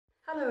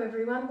Hello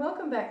everyone,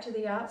 welcome back to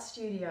the Art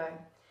Studio.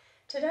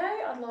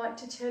 Today I'd like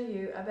to tell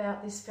you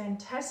about this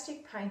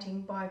fantastic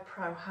painting by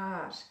Pro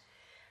Hart.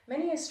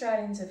 Many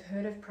Australians have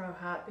heard of Pro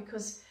Hart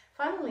because,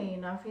 funnily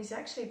enough, he's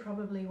actually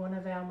probably one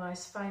of our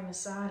most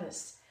famous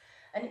artists.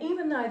 And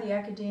even though the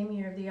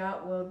academia of the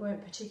art world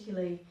weren't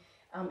particularly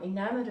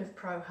enamoured of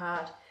Pro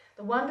Hart,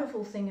 the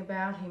wonderful thing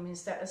about him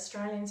is that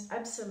Australians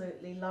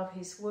absolutely love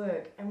his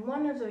work. And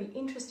one of the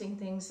interesting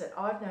things that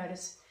I've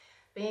noticed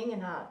being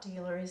an art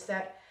dealer is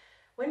that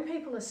when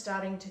people are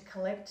starting to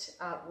collect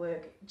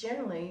artwork,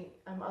 generally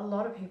a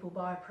lot of people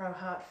buy Pro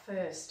Hart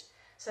first.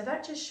 So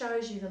that just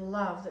shows you the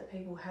love that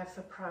people have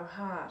for Pro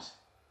Hart.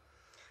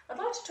 I'd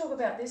like to talk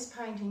about this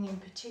painting in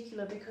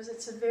particular because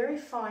it's a very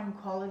fine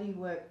quality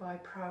work by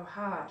Pro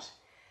Hart.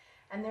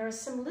 And there are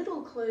some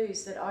little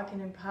clues that I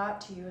can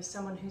impart to you as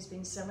someone who's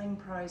been selling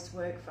Pro's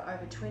work for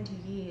over 20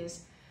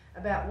 years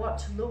about what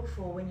to look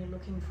for when you're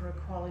looking for a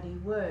quality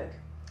work.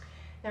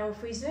 Now,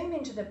 if we zoom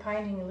into the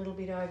painting a little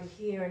bit over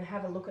here and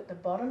have a look at the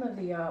bottom of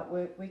the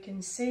artwork, we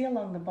can see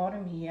along the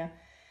bottom here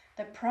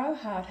that Pro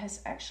Hart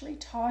has actually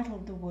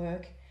titled the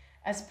work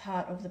as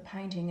part of the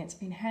painting. It's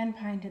been hand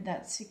painted,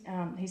 that's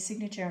his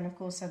signature, and of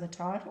course so the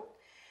title.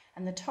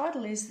 And the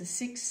title is The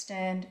Six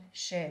Stand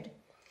Shed.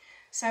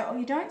 So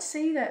you don't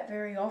see that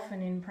very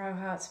often in Pro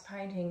Hart's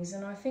paintings,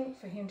 and I think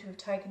for him to have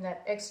taken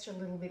that extra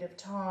little bit of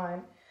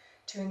time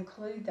to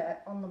include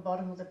that on the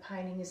bottom of the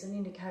painting is an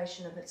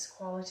indication of its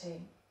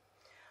quality.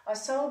 I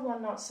sold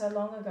one not so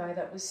long ago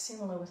that was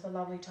similar with a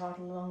lovely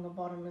title along the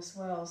bottom as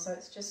well, so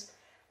it's just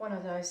one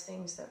of those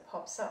things that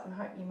pops up, and I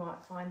hope you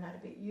might find that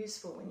a bit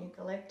useful when you're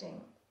collecting.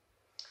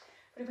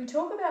 But if we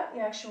talk about the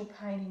actual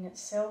painting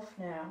itself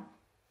now,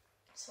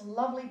 it's a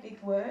lovely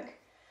big work.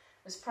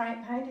 It was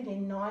painted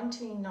in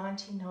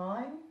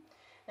 1999.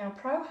 Now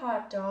Pro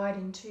Hart died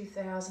in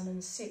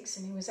 2006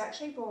 and he was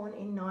actually born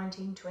in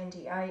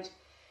 1928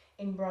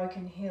 in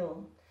Broken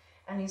Hill.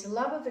 And his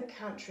love of the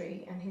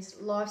country and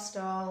his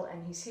lifestyle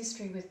and his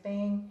history with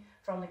being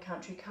from the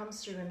country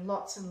comes through in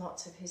lots and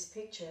lots of his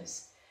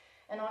pictures.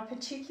 And I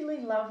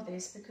particularly love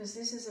this because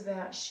this is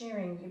about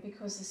shearing,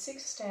 because the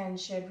six stand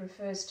shed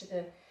refers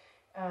to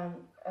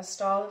a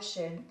style of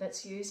shed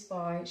that's used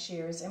by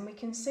shearers. And we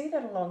can see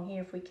that along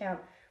here if we count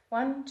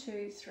 1,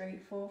 2, 3,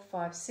 4,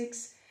 5,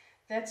 6.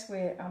 That's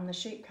where the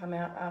sheep come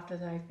out after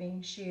they've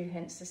been sheared,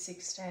 hence the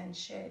six stand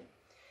shed.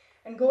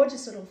 And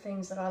gorgeous little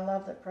things that I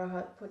love that Pro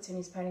Hart puts in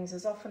his paintings.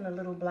 There's often a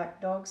little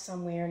black dog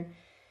somewhere, and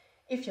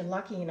if you're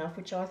lucky enough,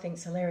 which I think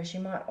is hilarious,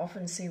 you might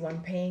often see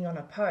one peeing on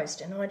a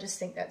post, and I just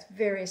think that's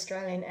very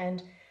Australian,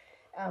 and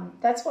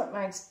that's what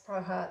makes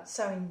Pro Hart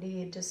so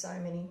endeared to so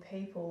many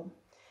people.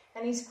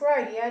 And he's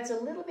great. He adds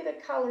a little bit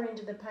of colour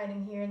into the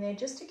painting here and there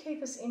just to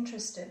keep us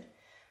interested.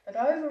 But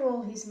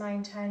overall, he's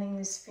maintaining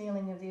this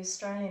feeling of the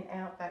Australian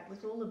outback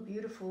with all the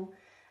beautiful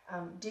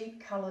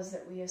deep colours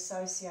that we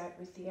associate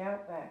with the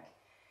outback.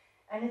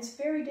 And it's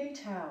very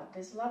detailed.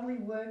 There's lovely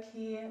work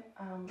here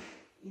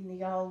in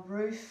the old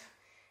roof.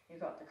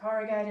 You've got the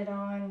corrugated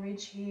iron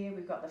ridge here.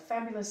 We've got the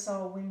fabulous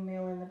old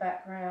windmill in the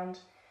background.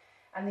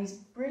 And these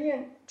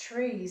brilliant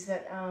trees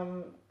that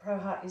Pro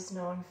Hart is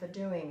known for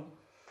doing.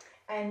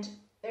 And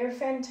they're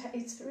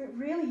it's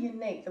really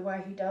unique the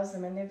way he does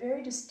them, and they're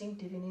very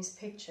distinctive in his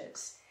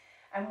pictures.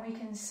 And we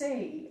can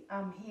see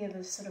here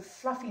the sort of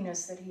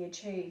fluffiness that he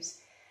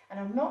achieves. And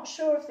I'm not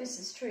sure if this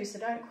is true, so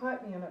don't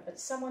quote me on it, but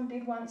someone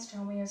did once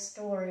tell me a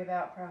story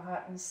about Pro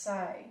Hart and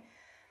say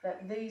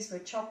that these were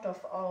chopped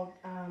off old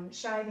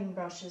shaving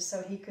brushes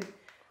so he could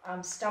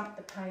stump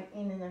the paint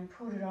in and then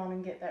put it on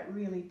and get that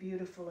really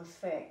beautiful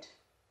effect.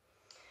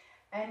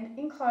 And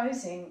in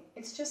closing,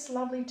 it's just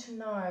lovely to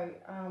know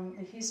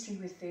the history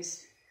with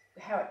this,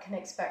 how it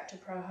connects back to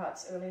Pro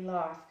Hart's early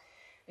life,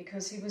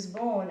 because he was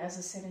born, as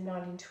I said, in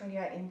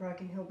 1928 in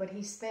Broken Hill, but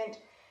he spent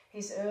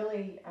his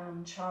early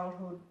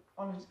childhood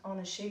on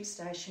a sheep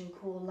station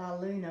called La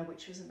Luna,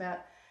 which was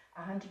about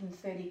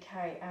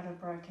 130k out of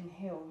Broken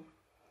Hill.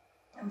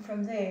 And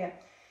from there,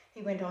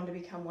 he went on to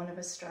become one of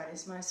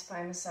Australia's most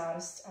famous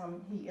artists.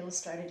 He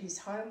illustrated his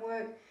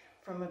homework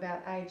from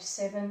about age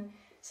 7,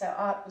 so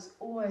art was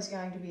always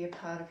going to be a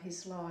part of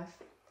his life.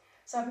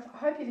 So I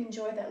hope you've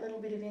enjoyed that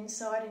little bit of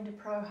insight into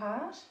Pro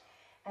Hart,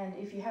 and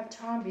if you have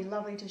time, it'd be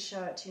lovely to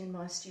show it to you in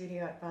my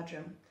studio at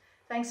Budrum.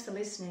 Thanks for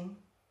listening.